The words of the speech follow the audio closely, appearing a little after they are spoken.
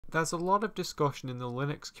There's a lot of discussion in the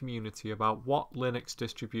Linux community about what Linux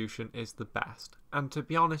distribution is the best, and to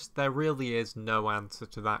be honest, there really is no answer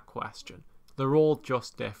to that question. They're all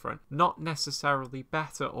just different, not necessarily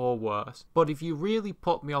better or worse, but if you really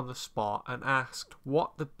put me on the spot and asked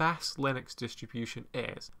what the best Linux distribution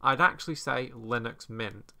is, I'd actually say Linux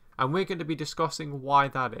Mint, and we're going to be discussing why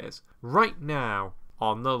that is, right now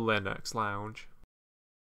on the Linux Lounge.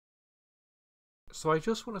 So I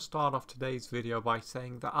just want to start off today's video by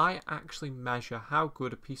saying that I actually measure how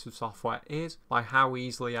good a piece of software is by how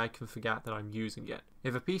easily I can forget that I'm using it.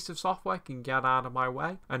 If a piece of software can get out of my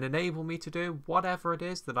way and enable me to do whatever it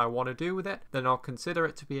is that I want to do with it, then I'll consider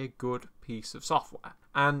it to be a good piece of software.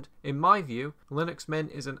 And in my view, Linux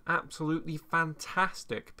Mint is an absolutely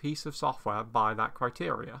fantastic piece of software by that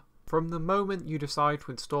criteria. From the moment you decide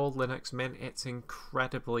to install Linux Mint, it's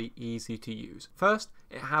incredibly easy to use. First,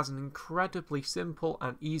 it has an incredibly simple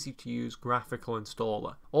and easy to use graphical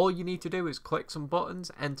installer. All you need to do is click some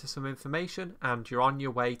buttons, enter some information, and you're on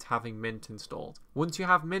your way to having Mint installed. Once you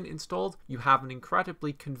have Mint installed, you have an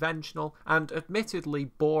incredibly conventional and admittedly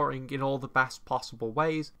boring in all the best possible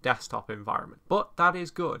ways desktop environment. But that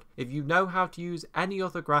is good. If you know how to use any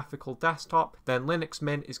other graphical desktop, then Linux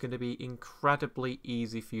Mint is going to be incredibly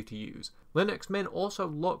easy for you to use. Linux Mint also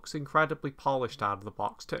looks incredibly polished out of the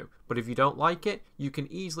box too, but if you don't like it, you can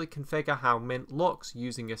easily configure how Mint looks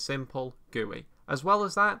using a simple GUI. As well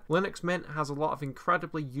as that, Linux Mint has a lot of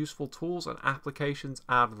incredibly useful tools and applications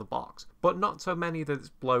out of the box, but not so many that it's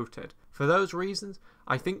bloated. For those reasons,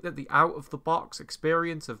 I think that the out-of-the-box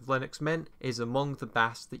experience of Linux Mint is among the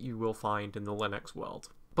best that you will find in the Linux world.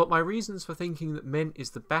 But my reasons for thinking that Mint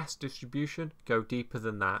is the best distribution go deeper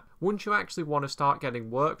than that. Once you actually want to start getting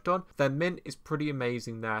work done, then Mint is pretty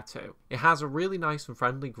amazing there too. It has a really nice and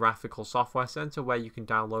friendly graphical software center where you can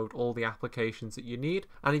download all the applications that you need,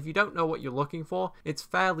 and if you don't know what you're looking for, it's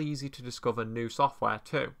fairly easy to discover new software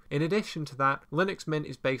too. In addition to that, Linux Mint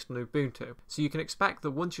is based on Ubuntu, so you can expect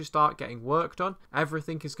that once you start getting work done,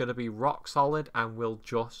 everything is going to be rock solid and will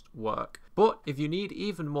just work. But if you need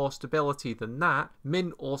even more stability than that,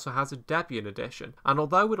 Mint also has a Debian edition, and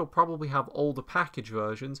although it'll probably have older package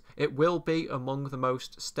versions, it will be among the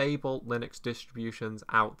most stable Linux distributions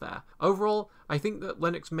out there. Overall, I think that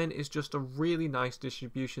Linux Mint is just a really nice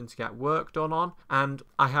distribution to get work done on, and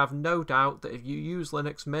I have no doubt that if you use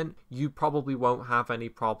Linux Mint, you probably won't have any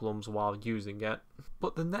problems while using it.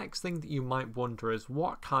 But the next thing that you might wonder is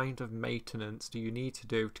what kind of maintenance do you need to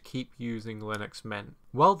do to keep using Linux Mint?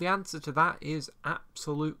 Well, the answer to that is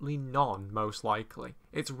absolutely none, most likely.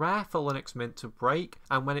 It's rare for Linux Mint to break,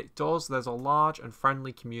 and when it does, there's a large and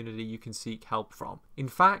friendly community you can seek help from. In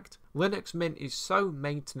fact, Linux Mint is so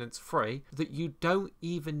maintenance free that you don't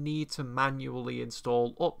even need to manually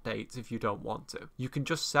install updates if you don't want to. You can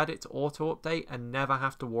just set it to auto update and never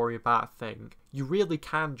have to worry about a thing. You really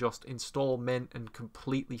can just install Mint and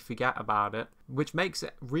completely forget about it, which makes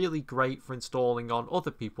it really great for installing on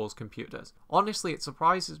other people's computers. Honestly, it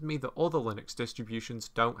surprises me that other Linux distributions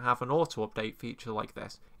don't have an auto update feature like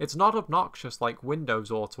this. It's not obnoxious like Windows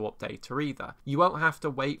Auto Updater either. You won't have to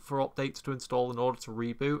wait for updates to install in order to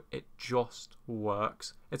reboot, it just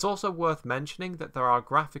works. It's also worth mentioning that there are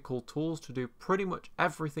graphical tools to do pretty much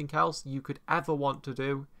everything else you could ever want to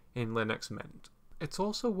do in Linux Mint. It's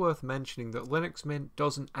also worth mentioning that Linux Mint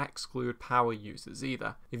doesn't exclude power users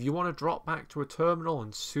either. If you want to drop back to a terminal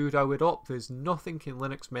and sudo it up, there's nothing in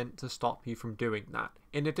Linux Mint to stop you from doing that.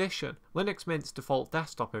 In addition, Linux Mint's default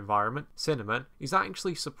desktop environment, Cinnamon, is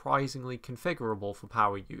actually surprisingly configurable for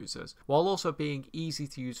power users, while also being easy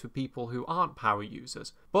to use for people who aren't power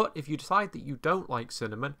users. But if you decide that you don't like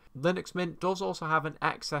Cinnamon, Linux Mint does also have an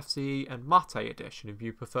XFCE and Mate edition if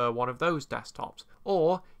you prefer one of those desktops,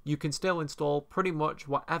 or you can still install pretty much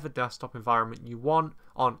whatever desktop environment you want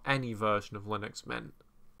on any version of Linux Mint.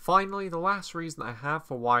 Finally, the last reason I have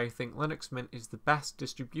for why I think Linux Mint is the best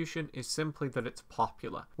distribution is simply that it's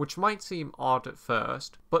popular, which might seem odd at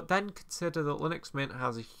first, but then consider that Linux Mint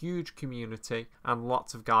has a huge community and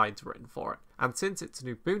lots of guides written for it. And since it's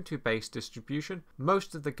an Ubuntu-based distribution,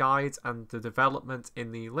 most of the guides and the development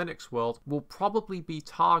in the Linux world will probably be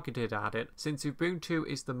targeted at it, since Ubuntu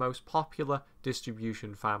is the most popular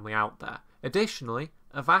distribution family out there. Additionally,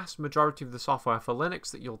 a vast majority of the software for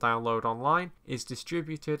Linux that you'll download online is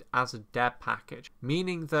distributed as a deb package,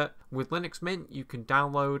 meaning that with Linux Mint you can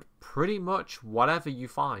download pretty much whatever you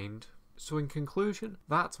find. So in conclusion,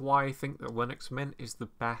 that's why I think that Linux Mint is the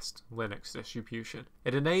best Linux distribution.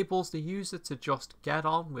 It enables the user to just get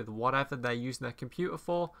on with whatever they're using their computer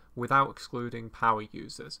for without excluding power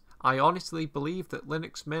users. I honestly believe that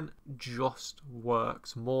Linux Mint just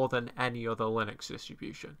works more than any other Linux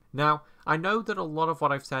distribution. Now, I know that a lot of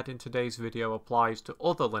what I've said in today's video applies to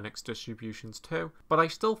other Linux distributions too, but I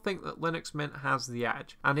still think that Linux Mint has the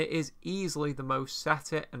edge, and it is easily the most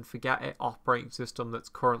set it and forget it operating system that's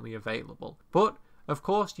currently available. But of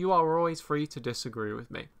course, you are always free to disagree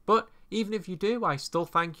with me. But even if you do, I still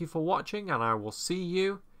thank you for watching, and I will see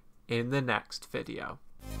you in the next video.